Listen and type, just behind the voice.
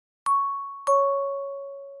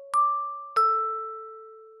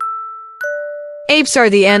Apes are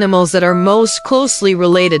the animals that are most closely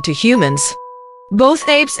related to humans. Both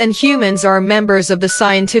apes and humans are members of the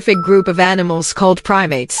scientific group of animals called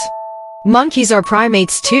primates. Monkeys are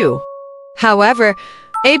primates too. However,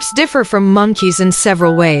 apes differ from monkeys in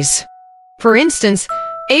several ways. For instance,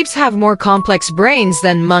 apes have more complex brains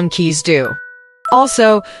than monkeys do.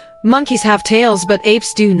 Also, monkeys have tails but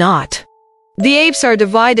apes do not. The apes are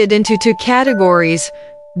divided into two categories: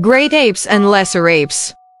 great apes and lesser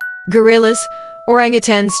apes. Gorillas,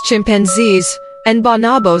 orangutans, chimpanzees, and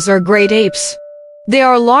bonobos are great apes. They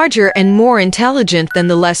are larger and more intelligent than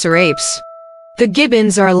the lesser apes. The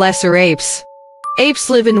gibbons are lesser apes. Apes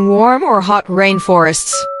live in warm or hot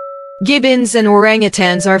rainforests. Gibbons and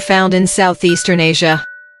orangutans are found in southeastern Asia.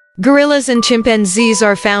 Gorillas and chimpanzees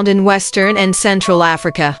are found in Western and Central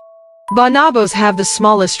Africa. Bonobos have the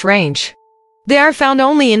smallest range. They are found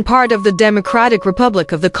only in part of the Democratic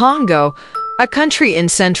Republic of the Congo, a country in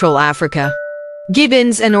Central Africa.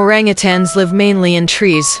 Gibbons and orangutans live mainly in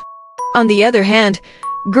trees. On the other hand,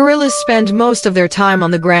 gorillas spend most of their time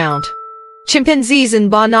on the ground. Chimpanzees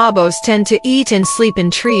and bonobos tend to eat and sleep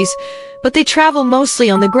in trees, but they travel mostly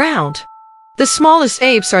on the ground. The smallest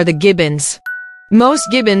apes are the gibbons.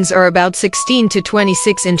 Most gibbons are about 16 to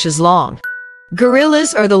 26 inches long.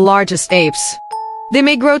 Gorillas are the largest apes. They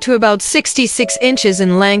may grow to about 66 inches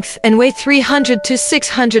in length and weigh 300 to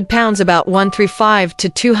 600 pounds, about 135 to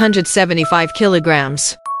 275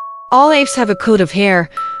 kilograms. All apes have a coat of hair,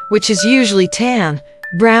 which is usually tan,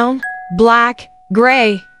 brown, black,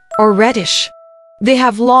 gray, or reddish. They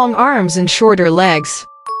have long arms and shorter legs.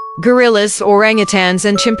 Gorillas, orangutans,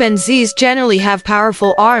 and chimpanzees generally have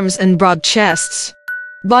powerful arms and broad chests.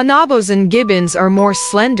 Bonobos and gibbons are more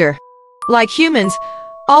slender. Like humans,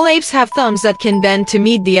 all apes have thumbs that can bend to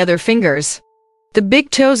meet the other fingers. The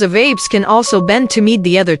big toes of apes can also bend to meet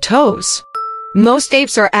the other toes. Most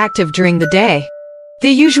apes are active during the day.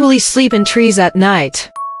 They usually sleep in trees at night.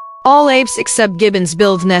 All apes except gibbons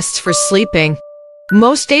build nests for sleeping.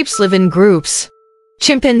 Most apes live in groups.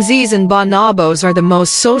 Chimpanzees and bonobos are the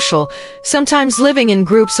most social, sometimes living in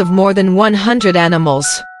groups of more than 100 animals.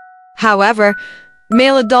 However,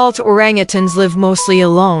 male adult orangutans live mostly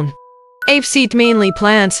alone. Apes eat mainly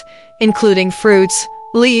plants, including fruits,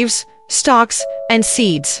 leaves, stalks, and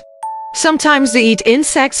seeds. Sometimes they eat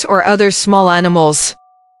insects or other small animals.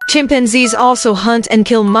 Chimpanzees also hunt and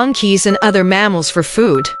kill monkeys and other mammals for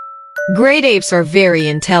food. Great apes are very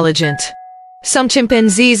intelligent. Some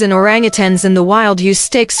chimpanzees and orangutans in the wild use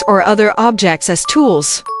sticks or other objects as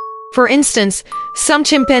tools. For instance, some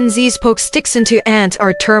chimpanzees poke sticks into ant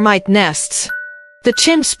or termite nests. The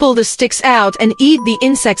chimps pull the sticks out and eat the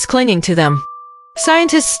insects clinging to them.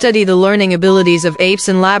 Scientists study the learning abilities of apes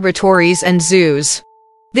in laboratories and zoos.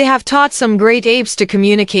 They have taught some great apes to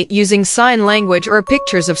communicate using sign language or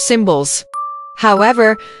pictures of symbols.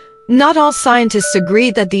 However, not all scientists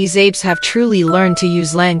agree that these apes have truly learned to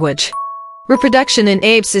use language. Reproduction in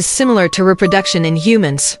apes is similar to reproduction in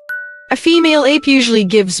humans. A female ape usually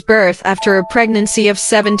gives birth after a pregnancy of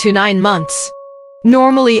 7 to 9 months.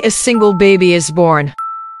 Normally, a single baby is born.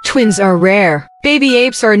 Twins are rare. Baby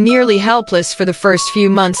apes are nearly helpless for the first few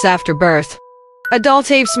months after birth.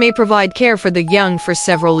 Adult apes may provide care for the young for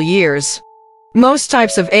several years. Most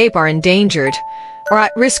types of ape are endangered, or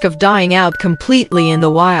at risk of dying out completely in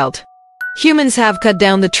the wild. Humans have cut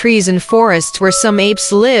down the trees and forests where some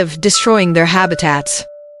apes live, destroying their habitats.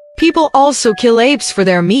 People also kill apes for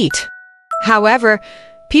their meat. However,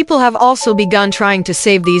 people have also begun trying to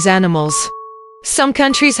save these animals. Some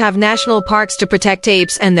countries have national parks to protect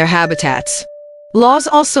apes and their habitats. Laws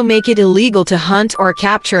also make it illegal to hunt or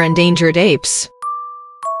capture endangered apes.